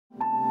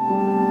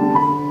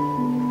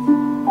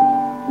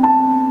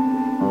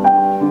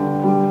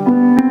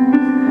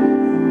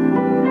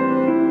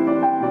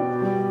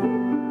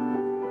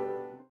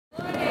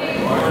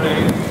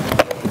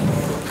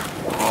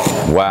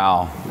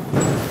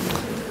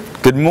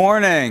Good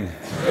morning.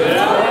 Good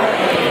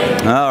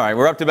morning. All right,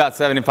 we're up to about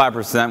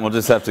 75%. We'll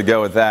just have to go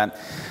with that.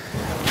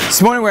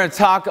 This morning we're going to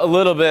talk a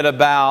little bit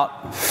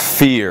about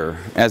fear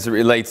as it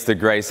relates to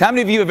grace. How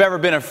many of you have ever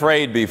been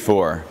afraid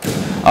before?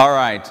 All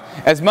right.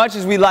 As much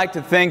as we like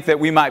to think that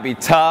we might be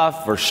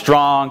tough or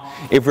strong,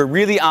 if we're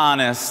really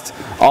honest,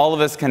 all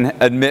of us can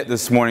admit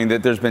this morning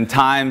that there's been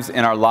times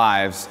in our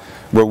lives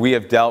where we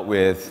have dealt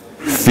with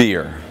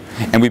fear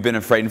and we've been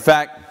afraid. In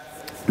fact,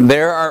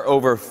 there are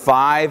over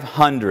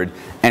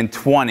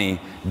 520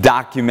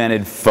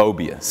 documented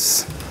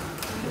phobias.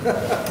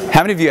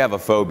 How many of you have a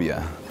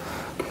phobia?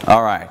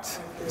 All right.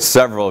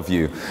 Several of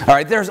you. All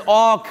right, there's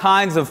all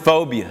kinds of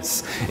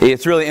phobias.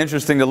 It's really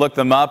interesting to look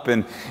them up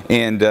and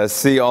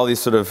see all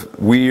these sort of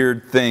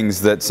weird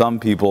things that some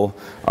people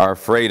are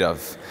afraid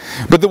of.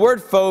 But the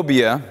word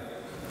phobia,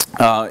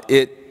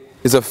 it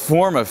is a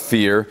form of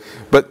fear,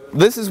 but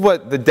this is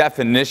what the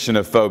definition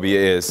of phobia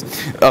is.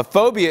 A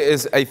phobia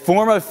is a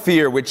form of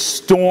fear which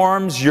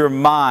storms your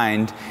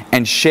mind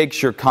and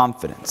shakes your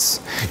confidence.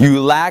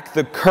 You lack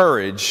the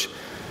courage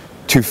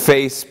to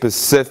face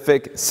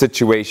specific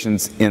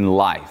situations in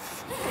life.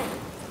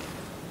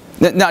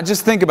 Now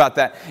just think about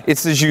that. It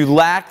says you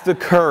lack the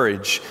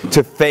courage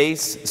to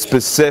face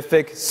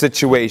specific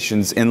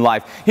situations in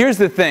life. Here's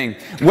the thing.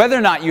 Whether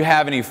or not you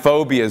have any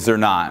phobias or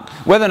not,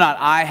 whether or not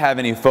I have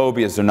any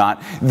phobias or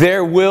not,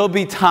 there will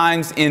be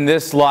times in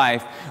this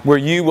life where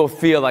you will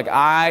feel like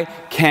I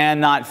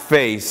cannot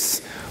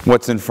face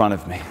what's in front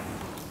of me.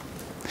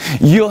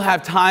 You'll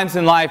have times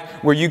in life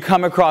where you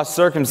come across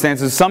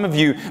circumstances. Some of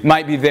you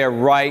might be there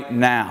right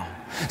now.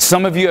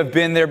 Some of you have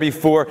been there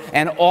before,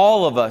 and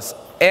all of us,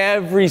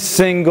 every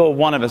single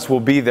one of us will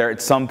be there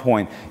at some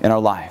point in our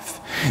life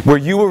where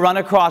you will run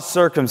across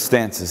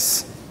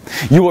circumstances.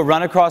 You will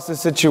run across a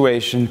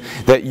situation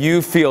that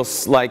you feel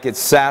like it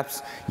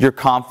saps your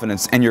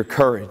confidence and your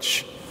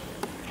courage,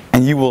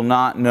 and you will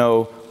not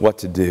know what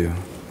to do.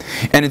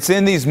 And it's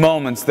in these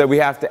moments that we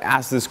have to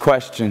ask this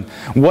question: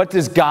 what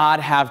does God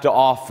have to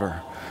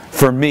offer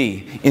for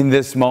me in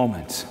this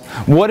moment?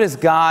 What does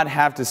God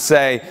have to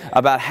say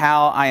about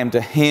how I am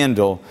to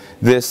handle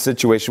this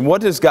situation?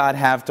 What does God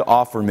have to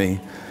offer me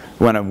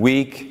when I'm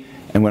weak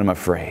and when I'm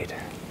afraid?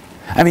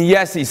 I mean,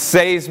 yes, He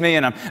saves me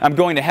and I'm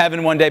going to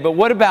heaven one day, but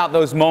what about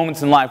those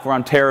moments in life where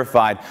I'm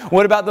terrified?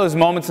 What about those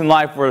moments in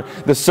life where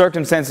the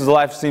circumstances of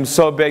life seem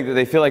so big that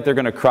they feel like they're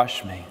going to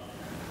crush me?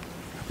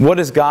 What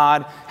does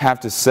God have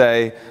to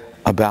say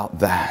about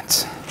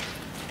that?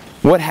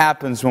 What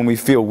happens when we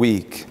feel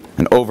weak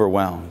and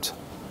overwhelmed?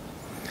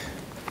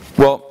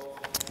 Well,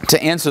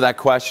 to answer that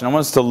question, I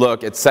want us to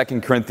look at 2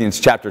 Corinthians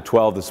chapter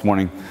 12 this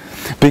morning.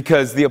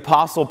 Because the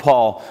Apostle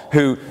Paul,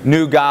 who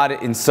knew God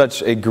in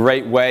such a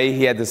great way,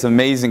 he had this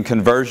amazing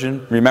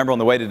conversion. Remember, on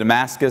the way to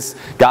Damascus,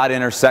 God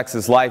intersects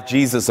his life.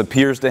 Jesus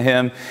appears to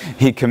him.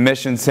 He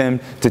commissions him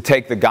to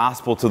take the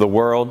gospel to the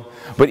world.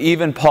 But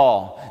even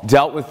Paul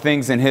dealt with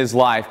things in his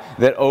life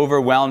that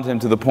overwhelmed him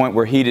to the point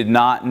where he did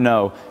not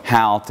know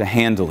how to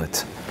handle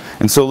it.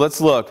 And so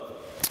let's look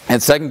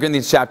at 2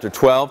 Corinthians chapter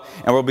 12,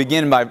 and we'll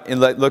begin by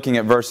looking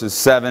at verses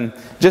 7,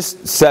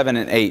 just 7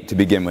 and 8 to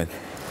begin with.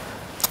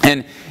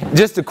 And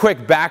just a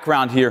quick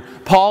background here.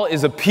 Paul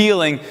is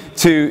appealing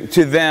to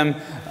them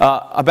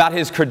about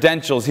his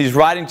credentials. He's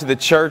writing to the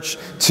church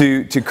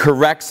to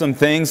correct some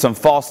things, some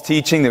false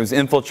teaching that was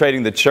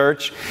infiltrating the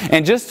church.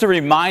 And just to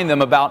remind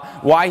them about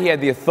why he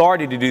had the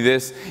authority to do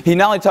this, he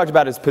not only talked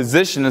about his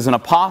position as an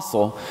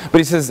apostle, but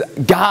he says,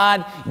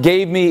 God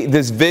gave me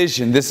this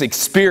vision, this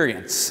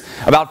experience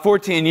about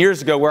 14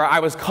 years ago where I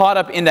was caught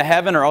up into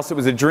heaven, or else it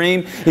was a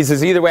dream. He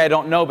says, either way, I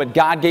don't know, but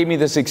God gave me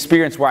this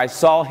experience where I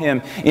saw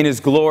Him in His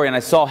glory, and I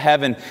saw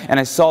heaven, and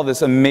I saw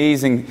this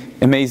amazing,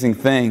 amazing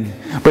thing.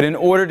 But in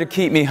order to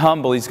keep me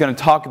humble, he's going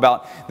to talk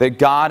about that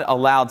God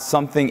allowed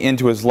something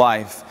into his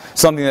life,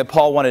 something that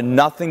Paul wanted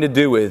nothing to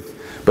do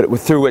with, but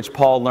through which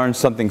Paul learned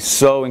something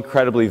so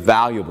incredibly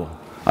valuable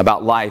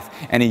about life,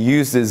 and he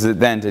uses it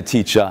then to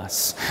teach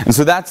us. And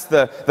so that's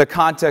the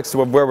context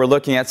of where we're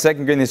looking at 2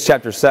 Corinthians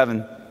chapter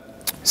 7,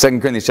 2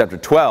 Corinthians chapter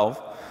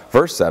 12.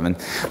 Verse 7,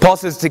 Paul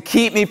says, to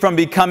keep me from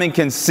becoming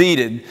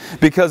conceited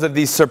because of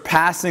these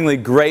surpassingly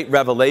great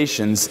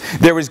revelations,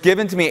 there was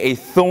given to me a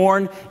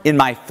thorn in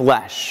my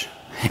flesh,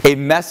 a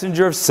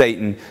messenger of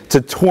Satan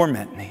to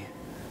torment me.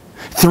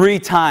 3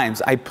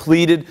 times I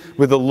pleaded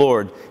with the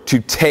Lord to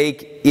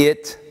take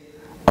it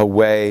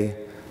away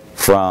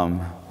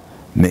from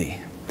me.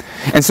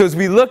 And so as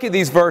we look at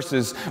these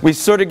verses, we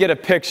sort of get a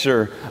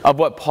picture of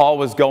what Paul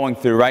was going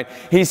through, right?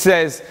 He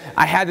says,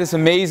 I had this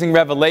amazing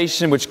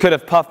revelation which could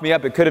have puffed me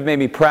up, it could have made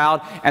me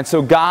proud, and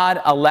so God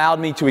allowed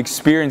me to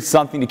experience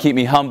something to keep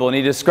me humble. And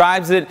he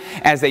describes it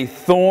as a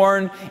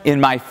thorn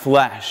in my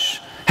flesh.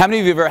 How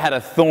many of you have ever had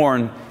a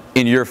thorn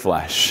in your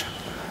flesh?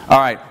 All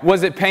right.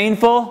 Was it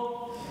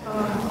painful?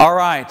 All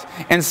right.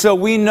 And so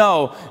we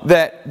know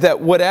that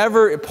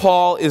whatever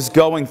Paul is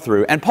going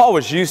through, and Paul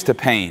was used to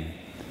pain.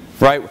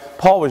 Right?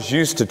 Paul was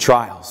used to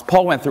trials.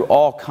 Paul went through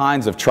all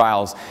kinds of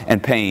trials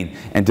and pain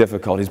and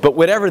difficulties. But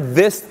whatever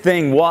this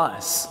thing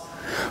was,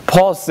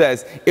 Paul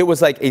says, it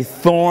was like a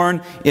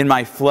thorn in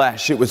my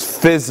flesh. It was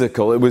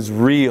physical. It was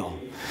real.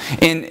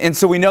 And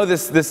so we know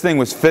this thing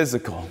was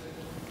physical.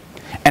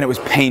 And it was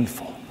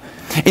painful.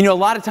 And you know, a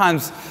lot of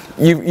times,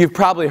 you've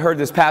probably heard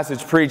this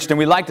passage preached, and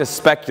we like to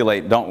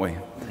speculate, don't we,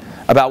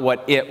 about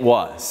what it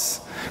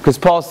was. Because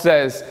Paul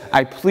says,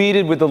 I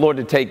pleaded with the Lord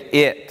to take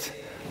it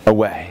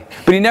away.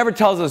 But he never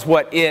tells us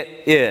what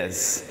it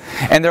is.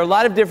 And there are a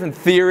lot of different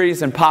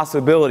theories and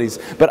possibilities,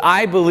 but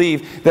I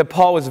believe that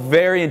Paul was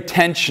very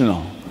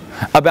intentional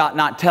about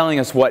not telling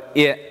us what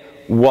it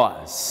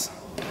was.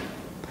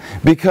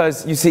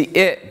 Because, you see,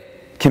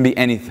 it can be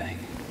anything.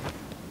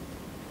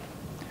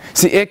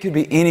 See, it could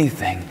be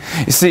anything.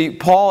 You see,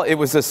 Paul, it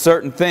was a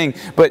certain thing,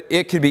 but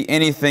it could be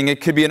anything.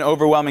 It could be an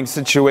overwhelming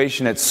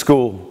situation at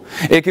school.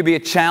 It could be a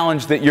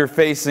challenge that you're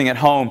facing at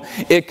home.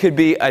 It could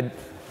be a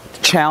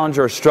challenge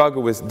or a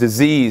struggle with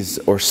disease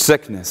or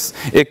sickness.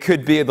 It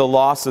could be the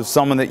loss of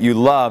someone that you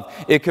love.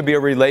 It could be a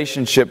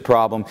relationship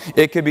problem.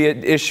 It could be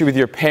an issue with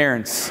your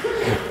parents.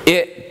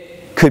 It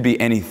could be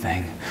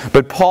anything.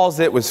 But Paul's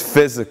it was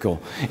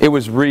physical. It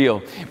was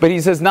real. But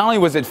he says not only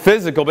was it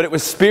physical, but it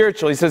was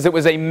spiritual. He says it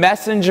was a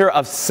messenger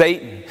of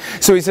Satan.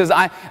 So he says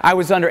I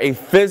was under a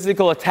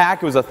physical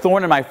attack. It was a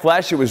thorn in my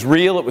flesh. It was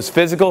real. It was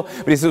physical.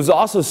 But he says it was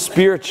also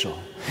spiritual.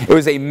 It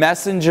was a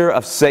messenger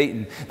of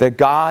Satan that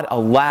God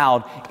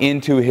allowed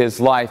into his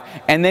life.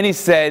 And then he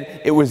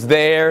said it was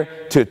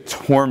there to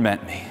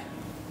torment me.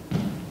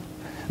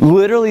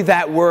 Literally,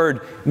 that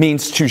word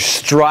means to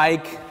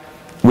strike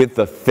with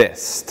the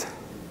fist.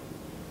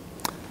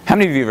 How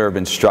many of you have ever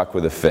been struck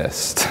with a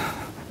fist?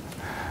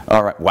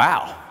 All right,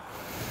 wow.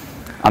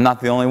 I'm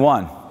not the only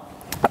one.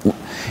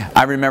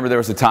 I remember there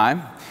was a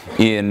time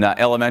in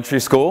elementary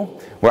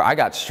school where I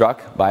got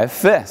struck by a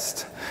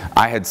fist.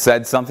 I had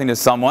said something to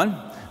someone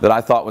that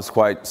I thought was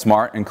quite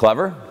smart and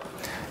clever,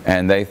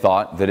 and they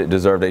thought that it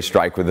deserved a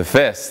strike with a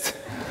fist.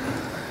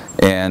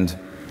 And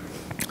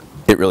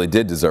it really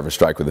did deserve a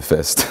strike with a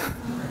fist.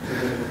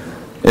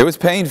 It was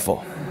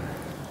painful.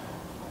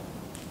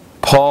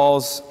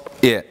 Paul's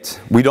it.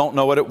 We don't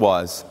know what it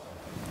was,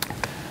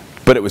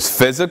 but it was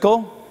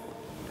physical,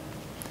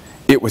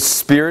 it was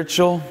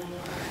spiritual,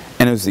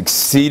 and it was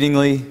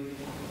exceedingly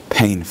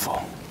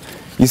painful.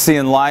 You see,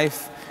 in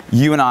life,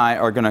 you and I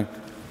are going to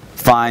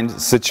find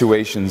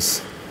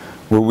situations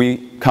where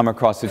we come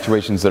across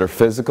situations that are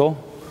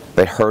physical,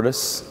 they hurt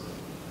us,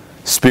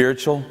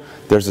 spiritual,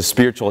 there's a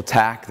spiritual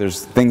attack,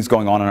 there's things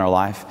going on in our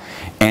life,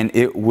 and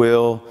it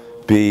will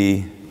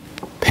be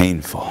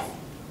painful.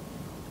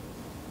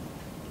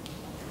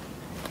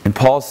 And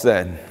Paul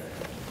said,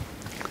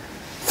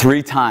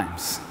 3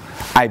 times,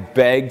 I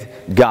begged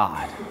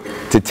God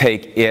to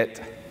take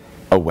it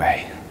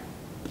away.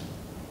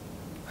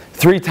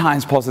 3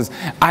 times Paul says,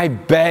 I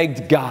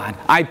begged God,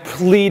 I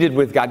pleaded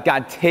with God,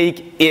 God,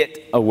 take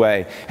it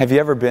away. Have you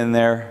ever been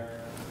there?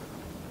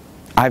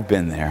 I've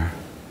been there.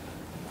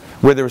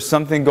 Where there was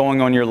something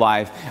going on in your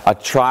life, a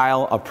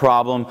trial, a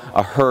problem,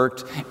 a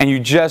hurt, and you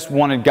just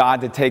wanted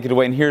God to take it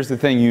away. And here's the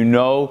thing, you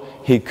know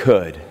He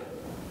could.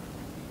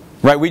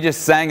 Right, we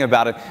just sang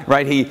about it,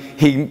 right?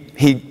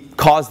 He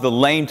caused the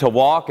lame to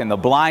walk and the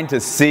blind to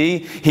see.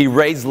 He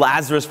raised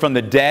Lazarus from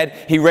the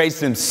dead. He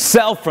raised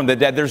Himself from the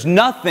dead. There's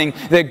nothing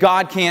that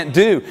God can't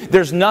do.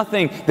 There's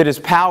nothing that His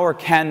power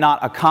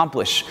cannot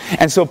accomplish.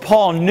 And so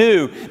Paul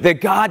knew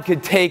that God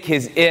could take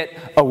his it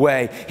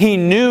away. He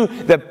knew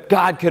that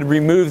God could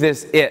remove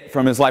this it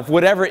from his life.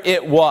 Whatever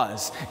it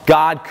was,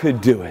 God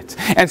could do it.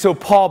 And so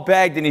Paul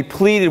begged and he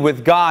pleaded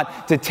with God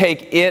to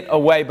take it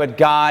away, but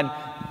God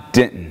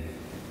didn't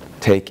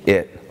take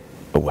it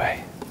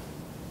away.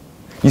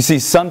 You see,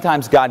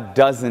 sometimes God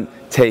doesn't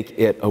take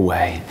it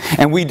away.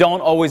 And we don't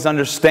always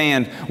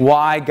understand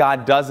why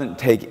God doesn't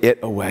take it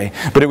away.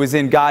 But it was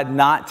in God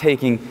not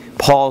taking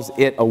Paul's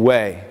it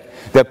away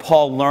that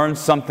Paul learned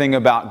something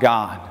about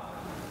God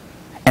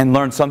and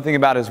learned something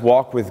about his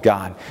walk with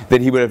God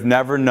that he would have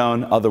never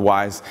known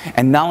otherwise.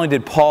 And not only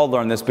did Paul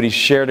learn this, but he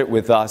shared it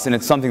with us. And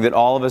it's something that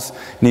all of us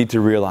need to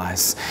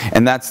realize.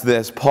 And that's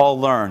this. Paul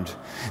learned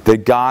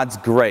that God's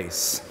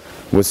grace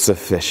was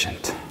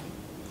sufficient.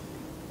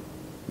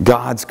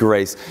 God's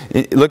grace.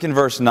 Look in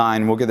verse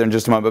 9. We'll get there in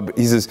just a moment. But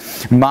he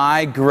says,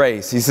 my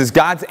grace. He says,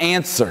 God's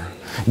answer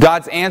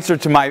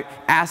to my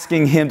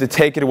asking Him to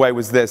take it away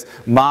was this.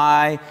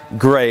 My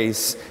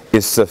grace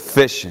is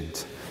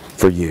sufficient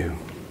for you.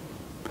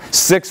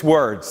 6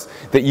 words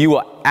that you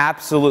will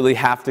absolutely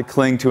have to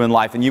cling to in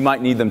life, and you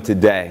might need them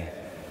today.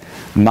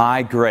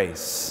 My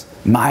grace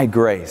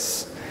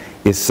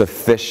is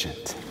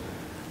sufficient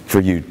for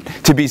you.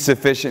 To be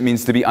sufficient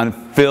means to be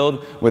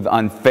filled with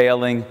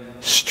unfailing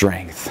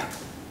strength.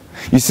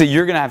 You see,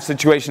 you're going to have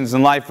situations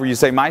in life where you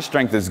say, my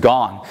strength is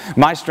gone.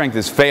 My strength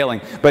is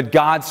failing. But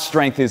God's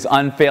strength is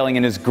unfailing,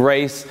 and His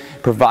grace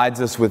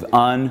provides us with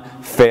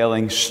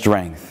unfailing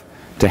strength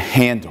to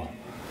handle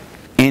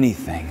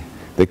anything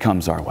that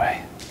comes our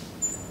way.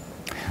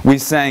 We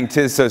sang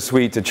 "'Tis So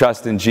Sweet to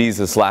Trust in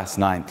Jesus" last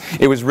night.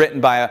 It was written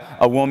by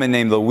a woman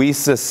named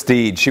Louisa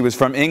Steed. She was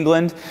from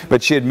England,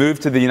 but she had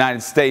moved to the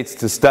United States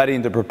to study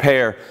and to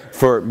prepare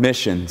for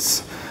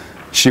missions.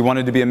 She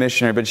wanted to be a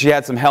missionary, but she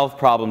had some health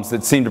problems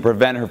that seemed to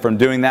prevent her from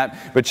doing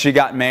that. But she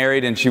got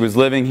married, and she was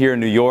living here in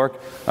New York,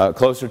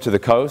 closer to the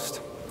coast.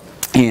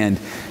 And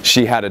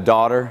she had a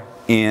daughter.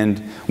 And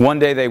one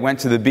day they went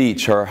to the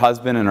beach, her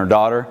husband and her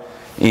daughter.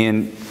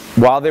 And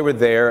while they were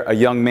there, a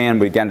young man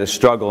began to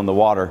struggle in the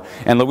water.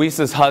 And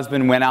Louisa's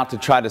husband went out to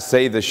try to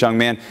save this young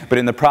man. But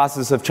in the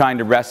process of trying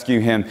to rescue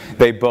him,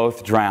 they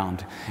both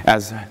drowned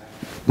as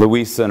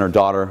Louisa and her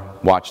daughter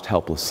watched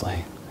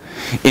helplessly.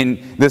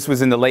 This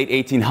was in the late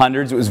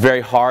 1800s. It was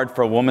very hard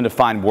for a woman to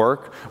find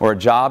work or a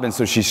job, and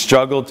so she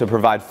struggled to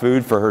provide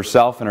food for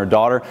herself and her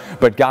daughter.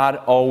 But God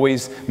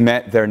always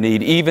met their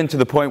need, even to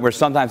the point where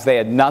sometimes they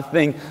had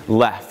nothing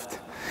left,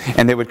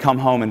 and they would come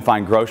home and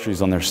find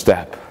groceries on their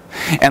step.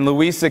 And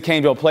Louisa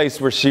came to a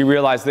place where she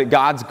realized that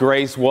God's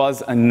grace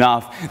was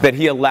enough, that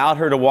He allowed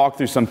her to walk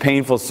through some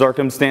painful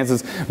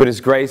circumstances, but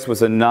His grace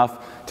was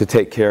enough to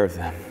take care of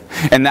them.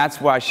 And that's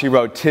why she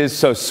wrote, "'Tis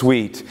so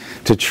sweet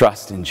to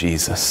trust in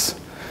Jesus,"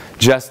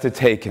 just to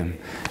take Him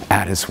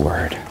at His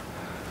word.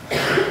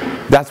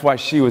 That's why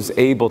she was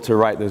able to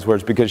write those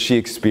words, because she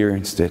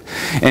experienced it.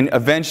 And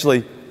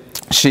eventually,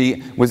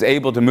 she was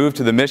able to move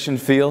to the mission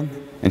field,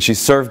 and she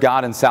served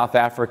God in South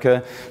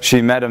Africa.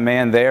 She met a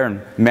man there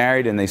and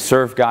married, and they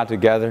served God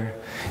together.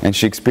 And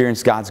she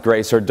experienced God's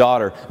grace. Her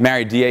daughter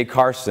married D.A.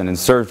 Carson and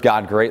served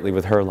God greatly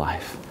with her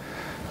life.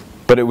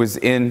 But it was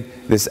in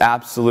this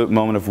absolute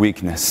moment of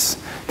weakness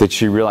that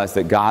she realized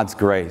that God's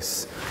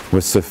grace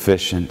was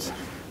sufficient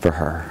for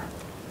her.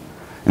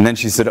 And then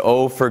she said,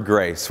 "Oh, for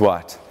grace,"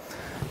 what?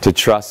 To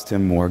trust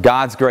Him more.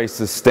 God's grace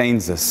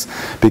sustains us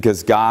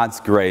because God's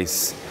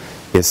grace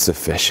is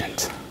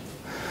sufficient.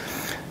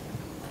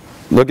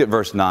 Look at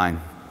verse 9.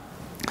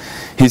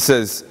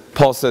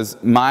 Paul says,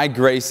 "My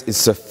grace is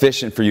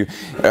sufficient for you."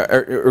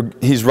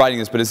 He's writing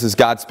this, but this is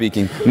God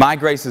speaking. "My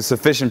grace is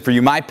sufficient for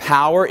you. My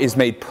power is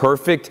made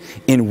perfect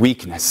in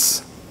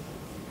weakness."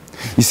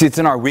 You see, it's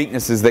in our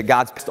weaknesses that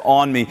God's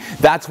on me.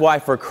 That's why,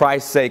 for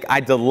Christ's sake, I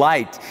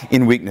delight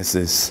in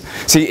weaknesses.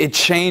 See, it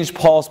changed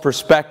Paul's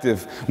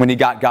perspective when he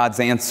got God's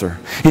answer.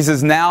 He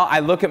says, now I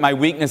look at my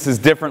weaknesses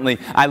differently.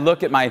 I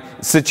look at my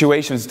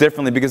situations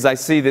differently because I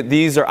see that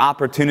these are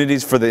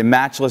opportunities for the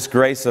matchless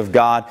grace of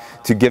God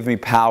to give me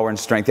power and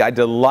strength. I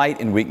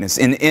delight in weakness,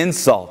 in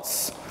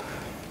insults.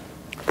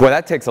 Boy,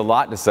 that takes a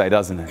lot to say,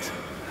 doesn't it?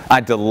 I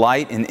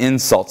delight in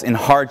insults, in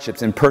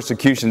hardships, in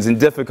persecutions, in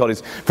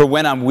difficulties. For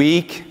when I'm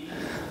weak,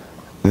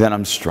 then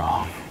I'm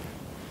strong.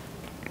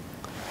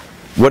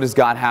 What does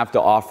God have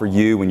to offer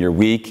you when you're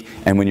weak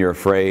and when you're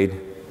afraid?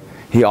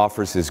 He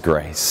offers His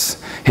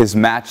grace. His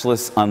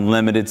matchless,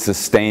 unlimited,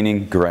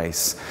 sustaining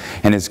grace.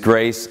 And His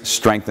grace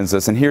strengthens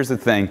us. And here's the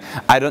thing.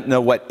 I don't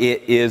know what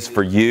it is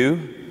for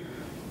you.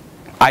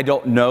 I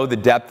don't know the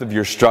depth of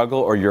your struggle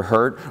or your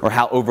hurt or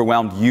how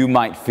overwhelmed you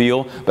might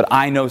feel. But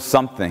I know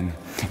something.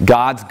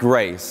 God's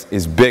grace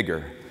is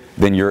bigger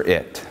than your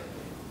it.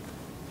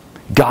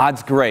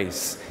 God's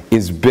grace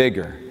is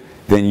bigger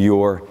than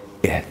your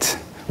it.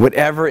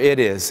 Whatever it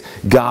is,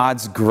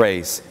 God's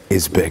grace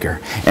is bigger.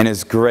 And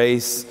His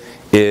grace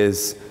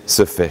is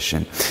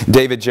sufficient.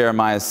 David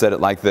Jeremiah said it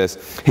like this.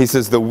 He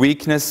says, "The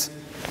weakness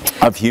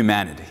of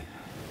humanity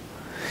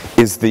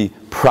is the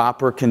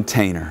proper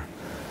container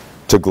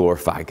to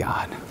glorify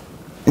God."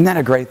 Isn't that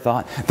a great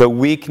thought? The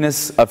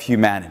weakness of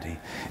humanity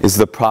is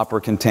the proper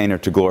container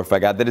to glorify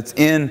God. That it's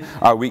in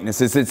our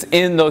weaknesses. It's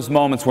in those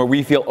moments where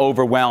we feel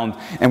overwhelmed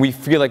and we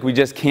feel like we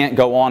just can't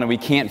go on and we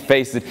can't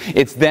face it.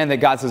 It's then that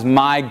God says,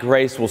 "My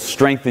grace will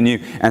strengthen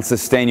you and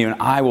sustain you,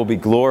 and I will be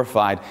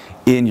glorified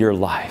in your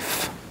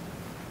life."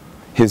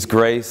 His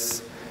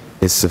grace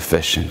is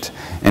sufficient.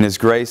 And His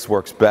grace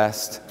works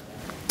best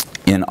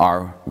in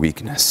our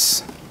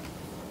weakness.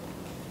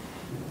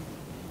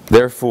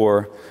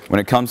 Therefore, when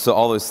it comes to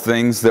all those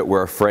things that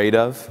we're afraid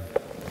of,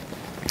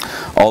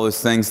 all those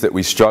things that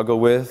we struggle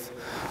with,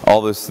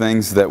 all those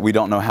things that we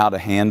don't know how to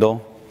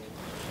handle,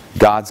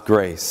 God's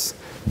grace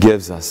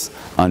gives us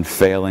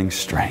unfailing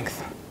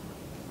strength.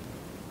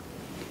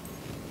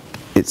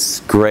 Its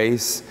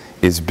grace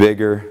is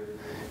bigger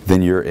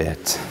than your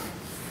it.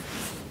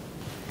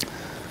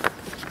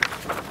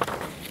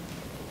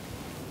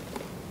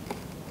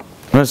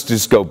 Let's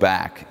just go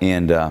back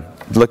and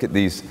look at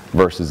these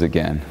verses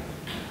again.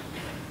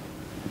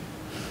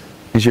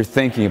 As you're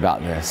thinking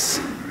about this,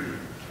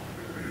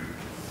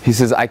 he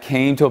says, "I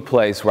came to a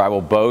place where I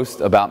will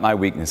boast about my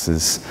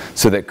weaknesses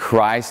so that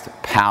Christ's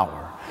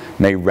power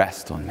may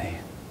rest on me."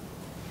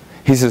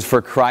 He says, for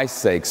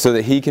Christ's sake, so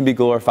that He can be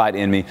glorified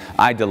in me,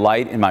 I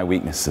delight in my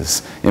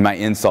weaknesses, in my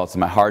insults,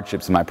 in my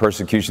hardships, in my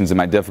persecutions, in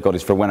my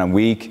difficulties. For when I'm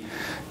weak,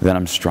 then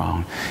I'm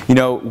strong. You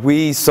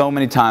know, so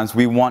many times,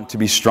 we want to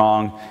be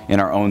strong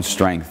in our own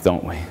strength,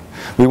 don't we?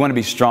 We want to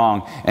be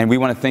strong, and we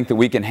want to think that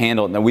we can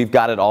handle it, and that we've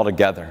got it all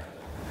together.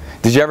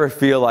 Did you ever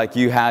feel like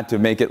you had to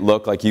make it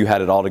look like you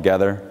had it all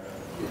together?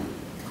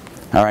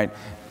 All right,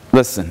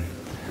 listen.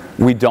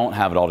 we don't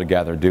have it all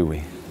together, do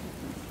we?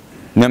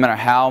 No matter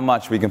how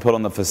much we can put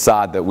on the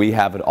facade that we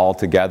have it all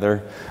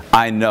together,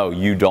 I know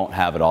you don't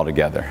have it all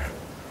together.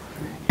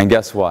 And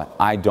guess what?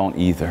 I don't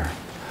either.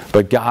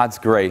 But God's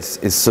grace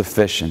is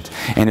sufficient,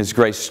 and His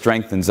grace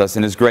strengthens us,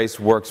 and His grace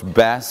works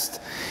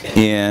best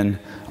in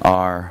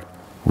our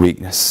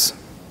weakness.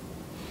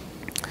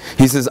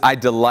 He says, I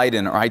delight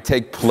in, or I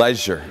take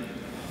pleasure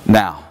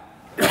now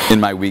in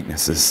my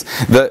weaknesses.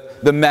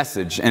 The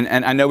message,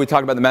 and I know we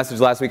talked about the message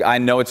last week. I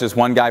know it's just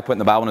one guy putting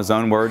the Bible in his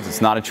own words.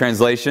 It's not a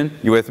translation.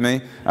 You with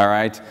me? All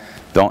right?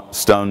 Don't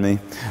stone me.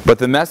 But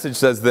the message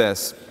says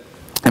this,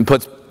 and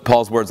puts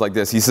Paul's words like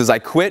this. He says, I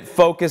quit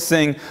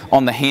focusing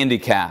on the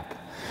handicap,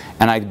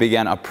 and I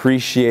began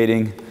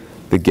appreciating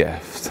the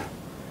gift.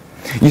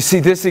 You see,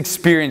 this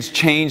experience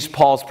changed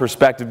Paul's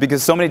perspective,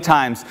 because so many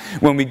times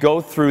when we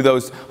go through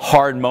those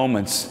hard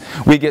moments,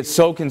 we get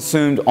so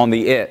consumed on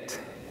the it.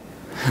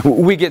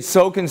 We get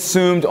so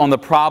consumed on the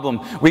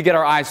problem. We get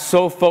our eyes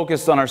so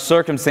focused on our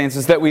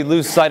circumstances that we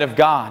lose sight of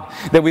God,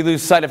 that we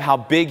lose sight of how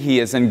big He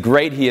is and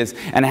great He is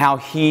and how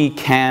He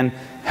can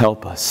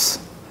help us.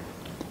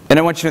 And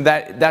I want you to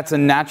know that's a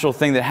natural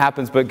thing that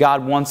happens, but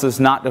God wants us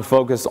not to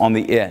focus on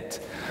the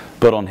it,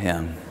 but on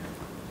Him.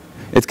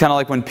 It's kind of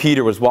like when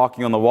Peter was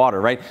walking on the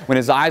water, right? When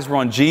his eyes were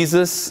on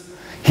Jesus,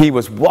 he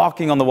was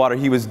walking on the water.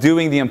 He was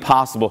doing the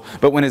impossible.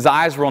 But when his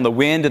eyes were on the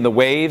wind and the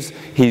waves,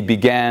 he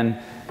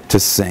began to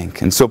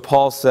sink. And so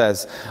Paul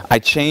says, I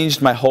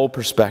changed my whole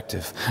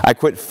perspective. I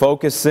quit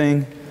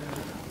focusing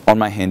on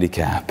my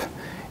handicap,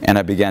 and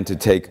I began to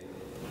take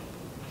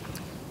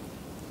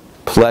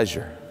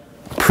pleasure,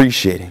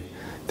 appreciating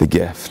the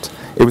gift.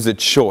 It was a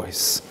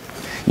choice.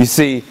 You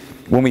see,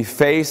 when we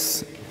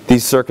face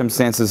these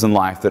circumstances in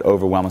life that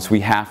overwhelm us, we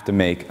have to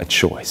make a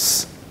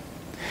choice.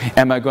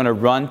 Am I going to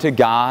run to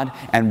God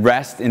and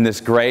rest in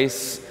this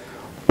grace,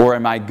 or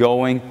am I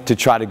going to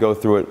try to go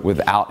through it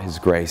without His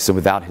grace and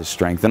without His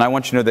strength? And I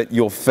want you to know that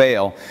you'll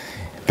fail,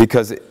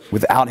 because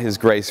without His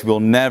grace, we'll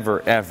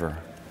never, ever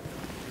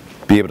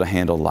be able to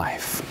handle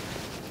life.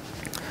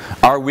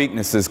 Our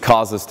weaknesses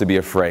cause us to be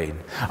afraid.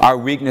 Our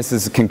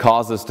weaknesses can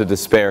cause us to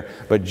despair.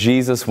 But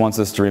Jesus wants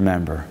us to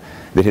remember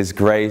that His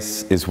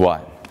grace is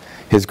what?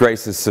 His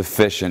grace is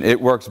sufficient. It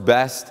works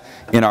best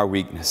in our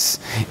weakness.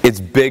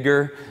 It's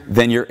bigger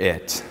than your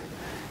it,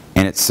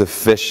 and it's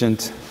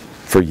sufficient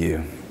for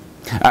you.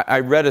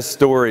 I read a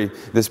story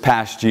this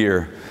past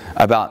year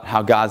about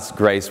how God's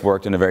grace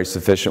worked in a very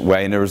sufficient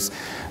way. And it was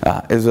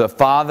a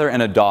father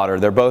and a daughter.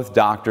 They're both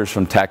doctors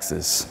from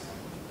Texas.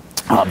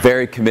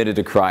 Very committed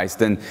to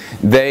Christ, and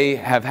they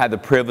have had the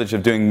privilege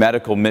of doing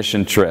medical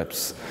mission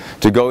trips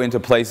to go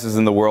into places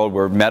in the world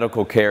where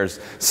medical care is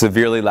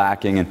severely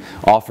lacking and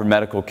offer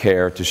medical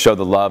care to show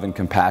the love and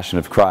compassion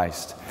of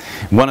Christ.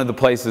 One of the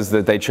places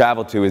that they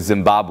travel to is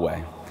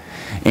Zimbabwe.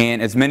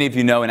 And as many of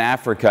you know, in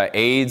Africa,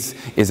 AIDS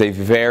is a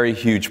very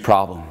huge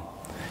problem.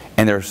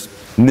 And there's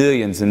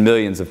millions and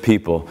millions of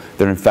people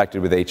that are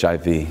infected with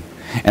HIV.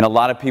 And a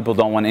lot of people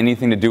don't want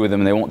anything to do with them,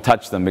 and they won't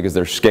touch them because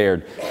they're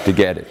scared to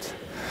get it.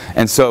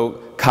 And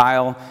so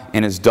Kyle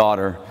and his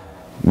daughter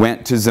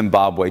went to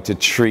Zimbabwe to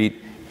treat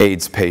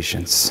AIDS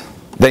patients.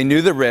 They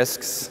knew the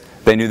risks,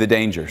 they knew the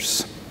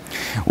dangers.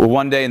 Well,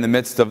 one day in the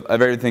midst of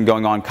everything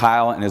going on,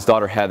 Kyle and his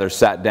daughter Heather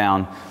sat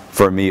down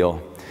for a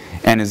meal.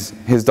 And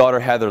his daughter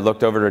Heather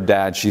looked over at her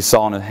dad. She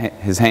saw in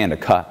his hand a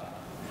cut.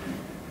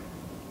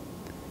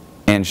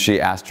 And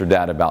she asked her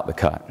dad about the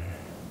cut.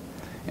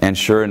 And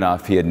sure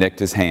enough, he had nicked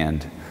his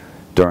hand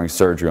during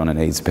surgery on an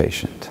AIDS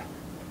patient.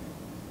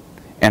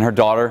 And her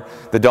daughter,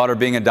 the daughter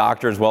being a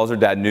doctor as well as her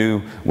dad, knew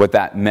what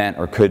that meant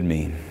or could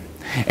mean.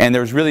 And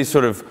there was really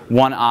sort of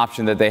one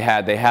option that they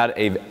had. They had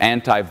an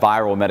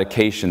antiviral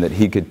medication that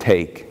he could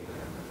take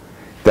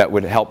that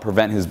would help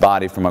prevent his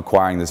body from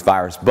acquiring this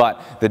virus.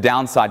 But the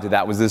downside to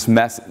that was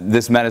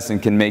this medicine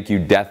can make you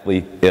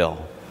deathly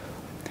ill.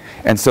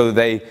 And so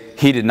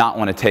he did not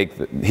want to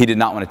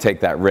take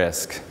that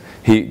risk.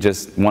 He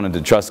just wanted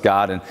to trust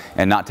God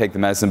and not take the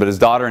medicine. But his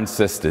daughter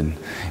insisted.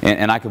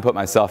 And I can put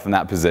myself in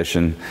that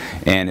position.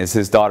 And as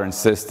his daughter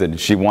insisted,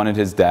 she wanted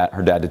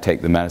her dad to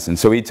take the medicine.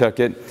 So he took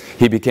it.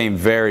 He became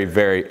very,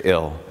 very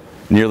ill,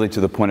 nearly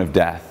to the point of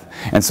death.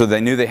 And so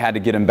they knew they had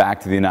to get him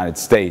back to the United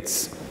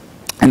States.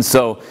 And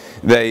so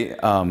they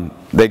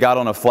got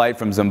on a flight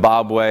from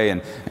Zimbabwe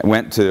and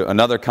went to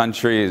another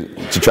country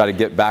to try to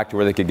get back to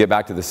where they could get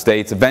back to the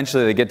States.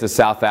 Eventually they get to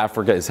South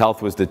Africa. His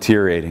health was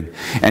deteriorating.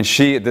 And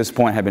she, at this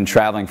point, had been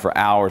traveling for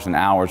hours and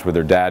hours with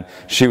her dad.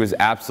 She was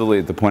absolutely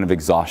at the point of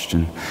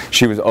exhaustion.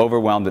 She was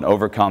overwhelmed and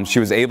overcome. She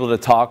was able to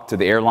talk to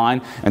the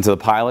airline and to the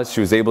pilots.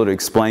 She was able to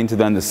explain to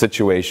them the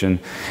situation.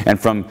 And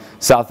from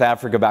South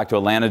Africa back to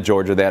Atlanta,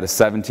 Georgia, they had a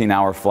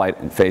 17-hour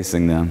flight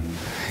facing them.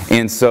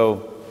 And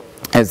so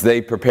as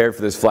they prepared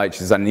for this flight,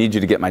 she says, I need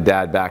you to get my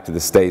dad back to the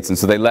States. And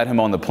so they let him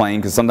on the plane,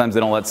 because sometimes they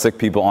don't let sick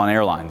people on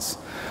airlines.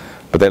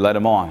 But they let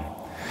him on.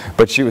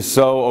 But she was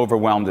so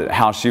overwhelmed at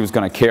how she was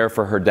going to care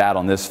for her dad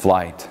on this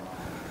flight.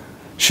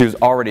 She was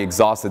already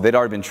exhausted. They'd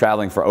already been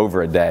traveling for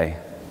over a day.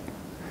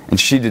 And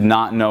she did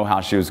not know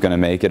how she was going to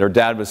make it. Her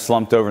dad was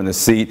slumped over in the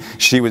seat.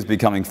 She was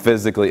becoming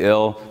physically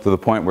ill to the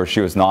point where she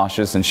was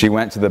nauseous. And she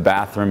went to the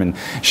bathroom and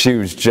she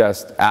was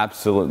just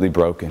absolutely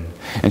broken.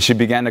 And she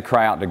began to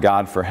cry out to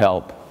God for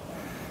help.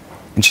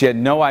 And she had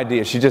no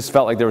idea. She just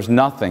felt like there was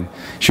nothing.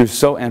 She was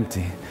so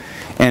empty.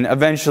 And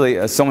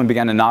eventually someone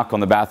began to knock on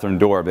the bathroom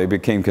door. They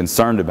became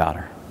concerned about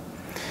her.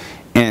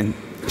 And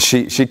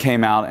she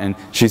came out and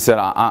she said,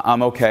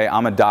 I'm okay.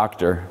 I'm a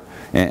doctor.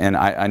 And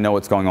I know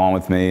what's going on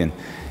with me. And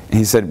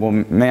he said, well,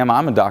 ma'am,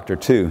 I'm a doctor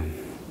too.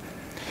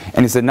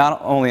 And he said,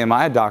 not only am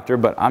I a doctor,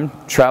 but I'm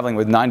traveling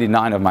with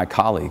 99 of my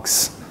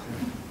colleagues.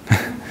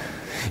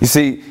 You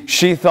see,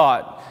 she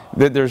thought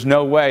that there's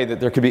no way that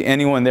there could be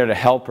anyone there to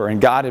help her,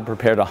 and God had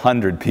prepared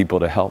 100 people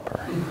to help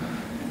her.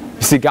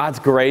 You see, God's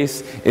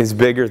grace is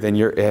bigger than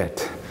your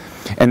it.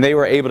 And they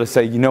were able to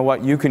say, you know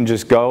what, you can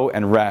just go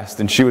and rest.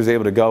 And she was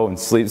able to go and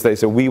sleep. So they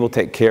said, we will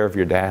take care of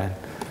your dad.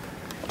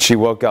 She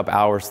woke up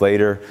hours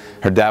later.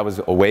 Her dad was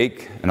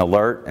awake and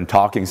alert and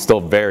talking, still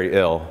very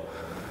ill.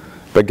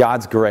 But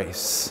God's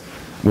grace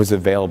was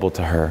available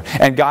to her.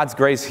 And God's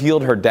grace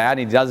healed her dad.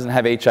 He doesn't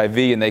have HIV,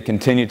 and they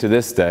continue to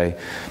this day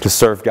to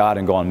serve God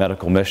and go on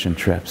medical mission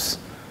trips.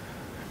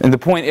 And the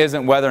point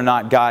isn't whether or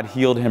not God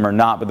healed him or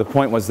not, but the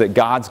point was that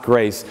God's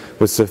grace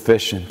was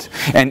sufficient.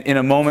 And in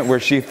a moment where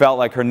she felt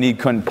like her need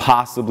couldn't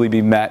possibly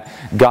be met,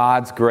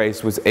 God's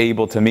grace was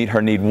able to meet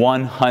her need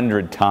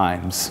 100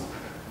 times.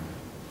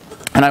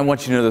 And I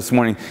want you to know this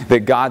morning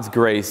that God's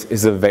grace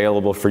is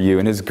available for you,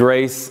 and His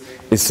grace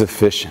is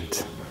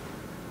sufficient.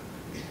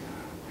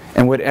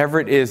 And whatever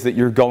it is that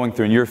you're going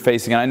through and you're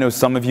facing, and I know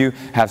some of you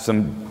have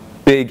some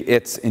big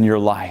it's in your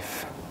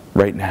life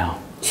right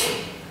now.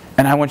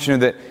 And I want you to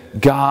know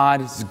that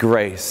God's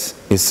grace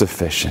is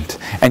sufficient.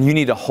 And you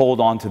need to hold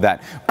on to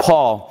that.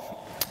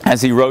 Paul,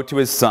 as he wrote to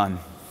his son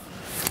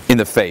in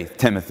the faith,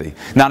 Timothy,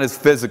 not his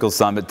physical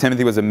son, but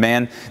Timothy was a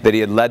man that he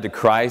had led to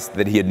Christ,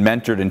 that he had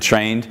mentored and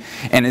trained.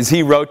 And as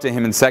he wrote to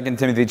him in 2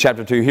 Timothy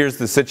chapter 2, here's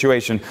the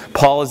situation.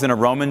 Paul is in a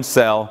Roman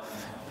cell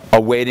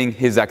awaiting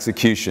his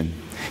execution.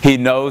 He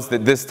knows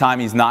that this time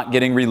he's not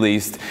getting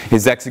released.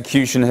 His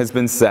execution has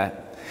been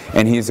set,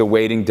 and he's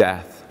awaiting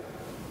death.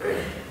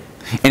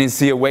 And as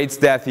he awaits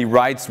death, he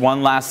writes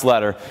one last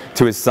letter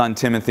to his son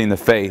Timothy in the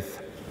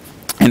faith.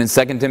 And in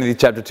 2 Timothy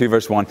chapter 2,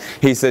 verse 1,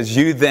 he says,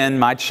 "You then,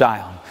 my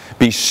child,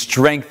 be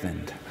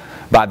strengthened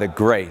by the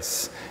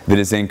grace that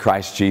is in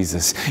Christ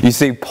Jesus." You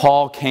see,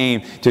 Paul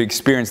came to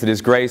experience that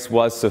his grace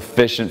was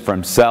sufficient for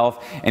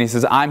himself. And he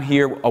says, I'm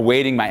here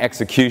awaiting my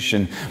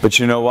execution, but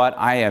you know what?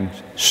 I am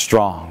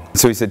strong.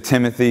 So he said,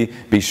 Timothy,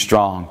 be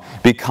strong.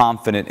 Be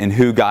confident in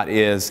who God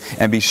is,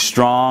 and be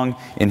strong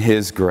in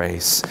His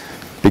grace,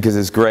 because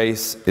His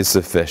grace is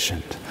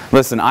sufficient.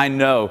 Listen, I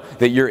know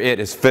that your it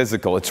is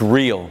physical. It's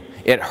real.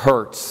 It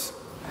hurts.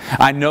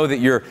 I know that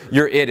your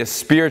it is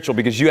spiritual,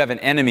 because you have an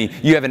enemy,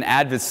 you have an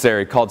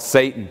adversary called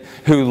Satan,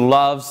 who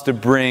loves to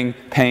bring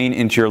pain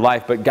into your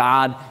life, but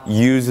God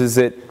uses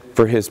it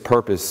for His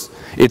purpose.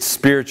 It's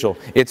spiritual,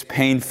 it's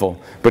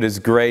painful, but His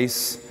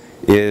grace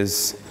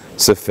is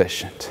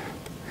sufficient.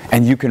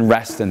 And you can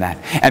rest in that.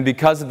 And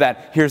because of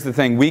that, here's the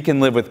thing, we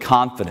can live with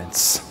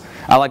confidence.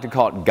 I like to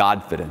call it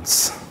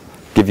Godfidence.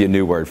 Give you a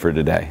new word for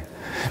today.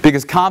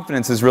 Because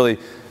confidence is really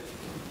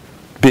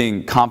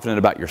being confident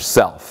about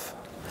yourself.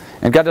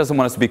 And God doesn't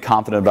want us to be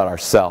confident about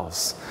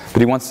ourselves, but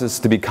He wants us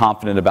to be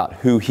confident about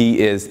who He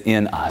is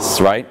in us,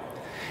 right?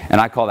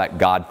 And I call that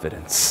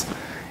Godfidence.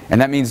 And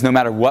that means no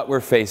matter what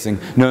we're facing,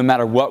 no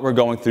matter what we're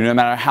going through, no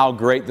matter how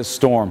great the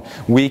storm,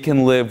 we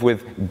can live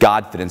with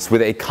Godfidence,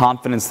 with a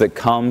confidence that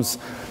comes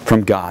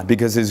from God,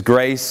 because His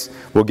grace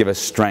will give us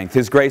strength.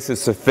 His grace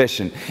is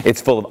sufficient. It's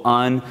full of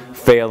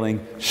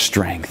unfailing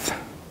strength.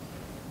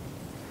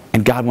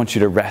 And God wants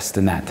you to rest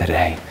in that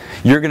today.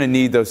 You're going to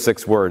need those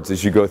 6 words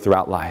as you go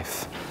throughout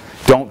life.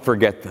 Don't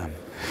forget them.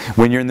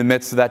 When you're in the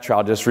midst of that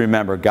trial, just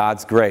remember,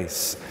 God's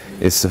grace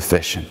is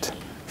sufficient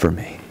for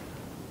me.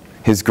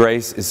 His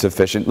grace is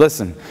sufficient.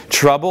 Listen,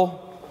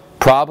 trouble,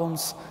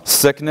 problems,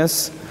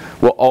 sickness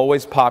will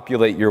always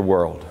populate your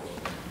world,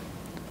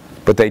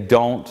 but they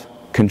don't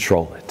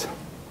control it.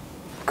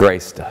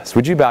 Grace does.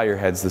 Would you bow your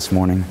heads this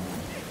morning?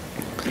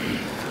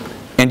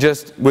 And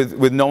just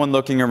with no one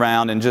looking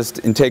around, and just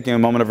in taking a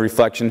moment of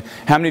reflection,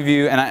 how many of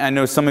you, and I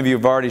know some of you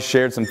have already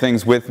shared some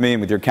things with me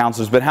and with your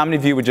counselors, but how many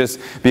of you would just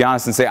be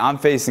honest and say, I'm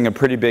facing a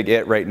pretty big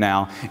it right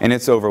now, and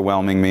it's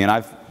overwhelming me,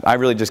 and I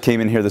really just came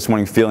in here this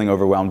morning feeling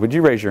overwhelmed. Would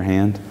you raise your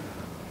hand?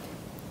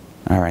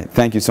 All right,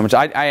 thank you so much.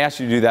 I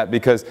asked you to do that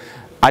because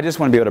I just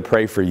want to be able to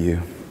pray for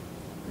you.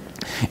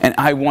 And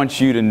I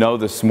want you to know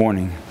this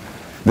morning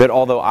that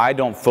although I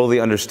don't fully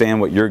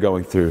understand what you're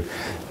going through,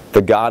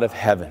 the God of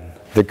heaven,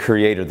 the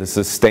Creator, the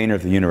sustainer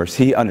of the universe,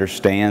 He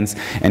understands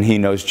and He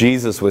knows.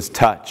 Jesus was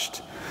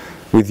touched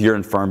with your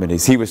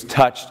infirmities. He was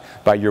touched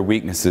by your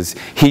weaknesses.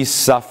 He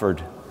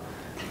suffered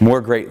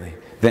more greatly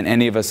than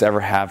any of us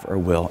ever have or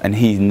will. And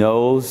He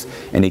knows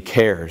and He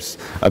cares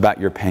about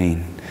your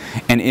pain.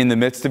 And in the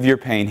midst of your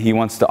pain, He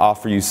wants to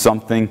offer you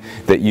something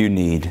that you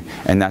need,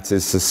 and that's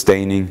His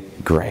sustaining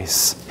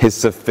grace, His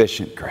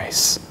sufficient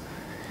grace.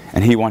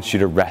 And He wants you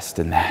to rest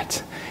in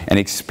that and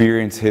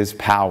experience His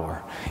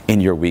power in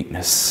your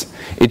weakness.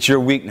 It's your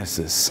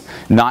weaknesses,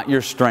 not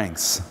your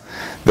strengths,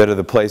 that are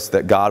the place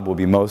that God will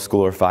be most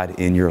glorified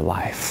in your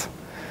life.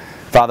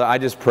 Father, I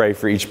just pray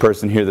for each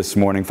person here this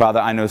morning. Father,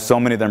 I know so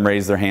many of them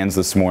raised their hands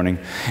this morning.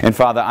 And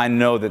Father, I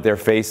know that they're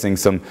facing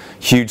some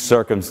huge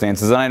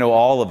circumstances. And I know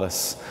all of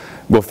us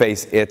will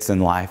face its in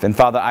life. And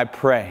Father, I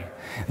pray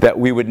that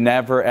we would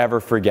never ever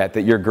forget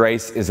that your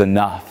grace is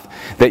enough.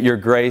 That your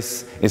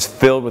grace is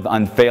filled with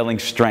unfailing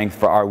strength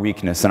for our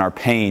weakness and our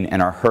pain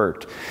and our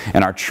hurt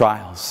and our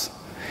trials.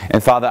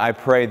 And Father, I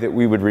pray that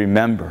we would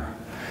remember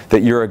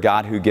that you're a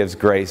God who gives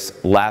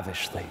grace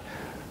lavishly,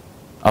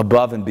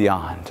 above and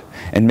beyond.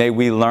 And may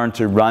we learn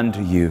to run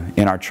to you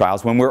in our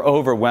trials. When we're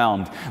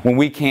overwhelmed, when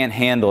we can't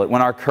handle it,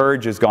 when our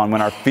courage is gone,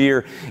 when our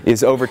fear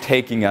is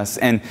overtaking us,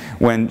 and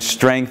when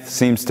strength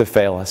seems to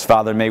fail us.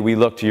 Father, may we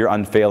look to your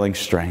unfailing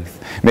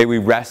strength. May we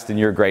rest in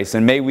your grace.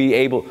 And may we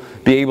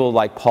be able,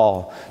 like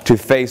Paul, to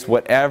face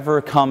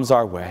whatever comes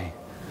our way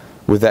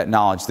with that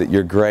knowledge that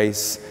your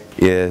grace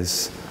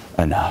is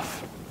enough.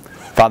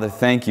 Father,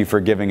 thank you for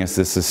giving us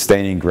this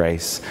sustaining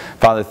grace.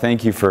 Father,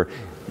 thank you for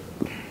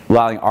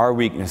allowing our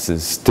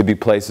weaknesses to be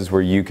places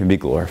where you can be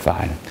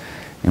glorified.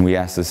 And we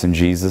ask this in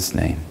Jesus'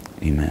 name.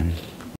 Amen.